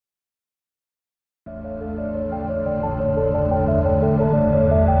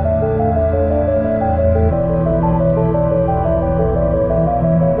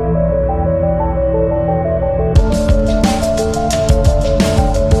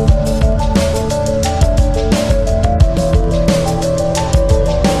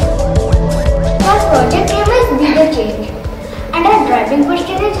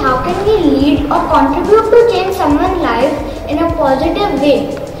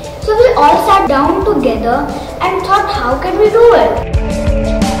So we all sat down together and thought, how can we do it?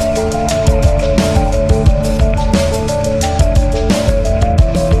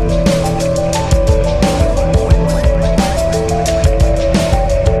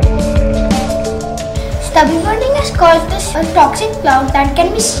 Stubble burning has caused a toxic cloud that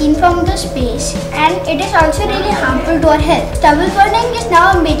can be seen from the space, and it is also really harmful to our health. Stubble burning is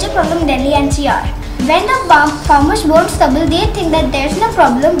now a major problem in Delhi-NCR. When the farmers burn stubble, they think that there is no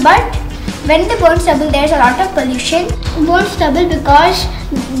problem, but when they burn stubble, there is a lot of pollution. Burn stubble because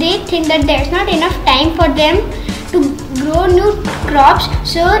they think that there is not enough time for them to grow new crops,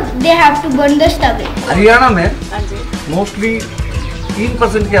 so they have to burn the stubble. Haryana में mostly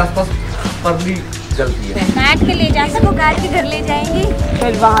 3% के आसपास पर्दी जलती है। काट के ले जा सको, काट के घर ले जाएंगी,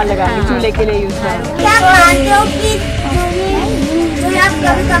 फिर वहाँ लगा के चूल्हे के लिए यूज करेंगे। क्या मानते हो कि जो आप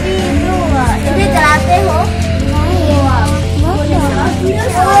कभी-कभी इन्हें जलाते हो,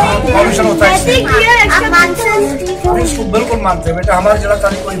 पॉल्यूशन होता है, इसको बिल्कुल मानते हैं बेटा, हमारे जलाता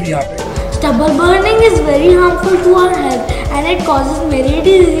नहीं कोई भी यहाँ पे। Stubble burning is very harmful to our health and it causes many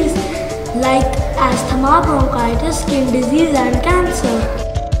diseases like asthma, bronchitis, skin disease and cancer.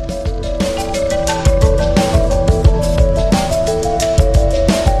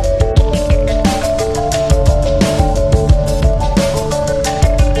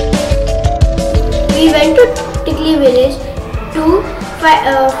 We went to Tikli village to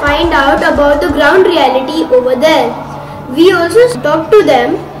find out about the ground reality over there. We also talked to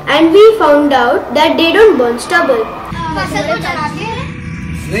them and we found out that they don't burn stubble.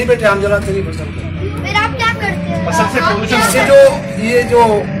 नहीं बेटे, हम जलाते नहीं फसल को। फिर आप क्या करते हैं? फसल से पोल्यूशन से जो ये जो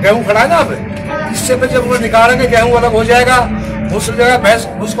गेहूँ खड़ा है ना, अब इससे पे जब वो निकालेंगे गेहूँ अलग हो जाएगा, भूस हो जाएगा, भैंस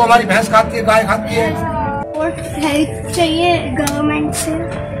उसको हमारी भैंस खाती है, गाय खाती है। और हेल्प चाहिए गवर्नमेंट से।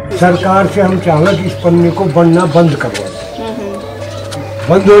 सरकार से हम चाहेंगे कि इस पन्नी को बनना बंद करवा दें।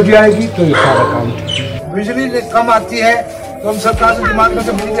 बंद हो जाएगी तो ये सारा काम। बिजली कम आती है तो हम सरकार से डिमांड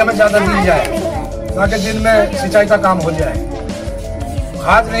करते हैं बिजली हमें ज्यादा मिल जाए ताकि दिन में सिंचाई का काम हो जाए।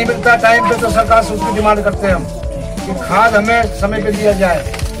 खाद नहीं मिलता टाइम पे तो सरकार से उसकी डिमांड करते हैं हम कि खाद हमें समय पे दिया जाए।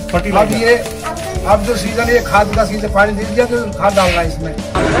 अब जो सीजन है खाद का सीजन, पानी दे दिया तो खाद डालना है इसमें।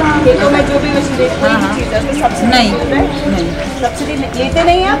 खेतों में जो भी मशीन सब्सिडी नहीं सब्सिडी लेते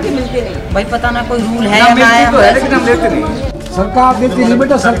नहीं है, आपके मिलते नहीं। भाई पता ना कोई रूल है तो है लेकिन हम लेते नहीं। सरकार देती नहीं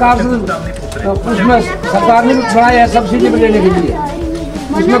बेटा, सरकार से उसमें सरकार ने बनाया है सब्सिडी में लेने के लिए,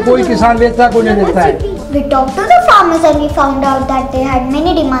 इसमें कोई किसान लेता है कोई नहीं लेता है। We talked to the farmers and we found out that they had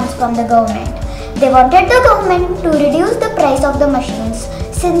many demands from the government. They wanted the government to reduce the price of the machines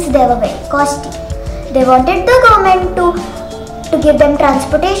since they were very costly. They wanted the government to give them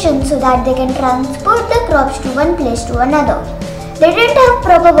transportation so that they can transport the crops to one place to another. They didn't have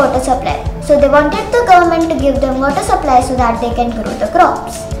proper water supply, so they wanted the government to give them water supply so that they can grow the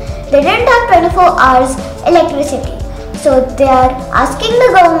crops. They didn't have 24 hours electricity, so they are asking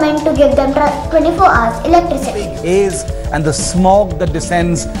the government to give them 24 hours electricity. Haze and the smog that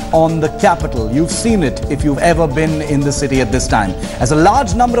descends on the capital. You've seen it if you've ever been in the city at this time. As a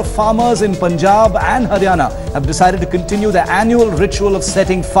large number of farmers in Punjab and Haryana have decided to continue their annual ritual of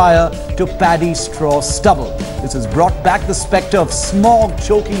setting fire to paddy straw stubble. This has brought back the spectre of smog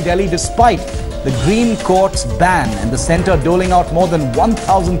choking Delhi despite the Green Court's ban and the centre doling out more than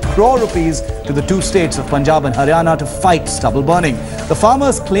 1,000 crore rupees to the two states of Punjab and Haryana to fight stubble burning. The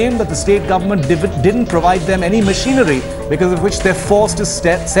farmers claim that the state government didn't provide them any machinery because of which they're forced to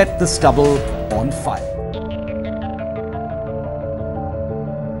set the stubble on fire.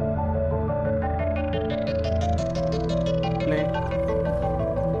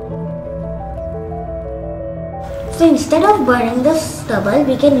 So instead of burning the stubble,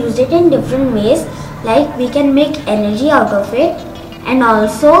 we can use it in different ways, like we can make energy out of it, and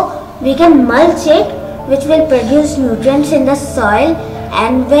also we can mulch it, which will produce nutrients in the soil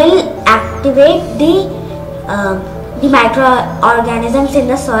and will activate the microorganisms in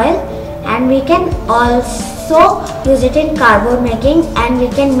the soil. And we can also use it in cardboard making, and we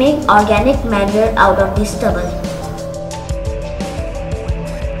can make organic manure out of the stubble.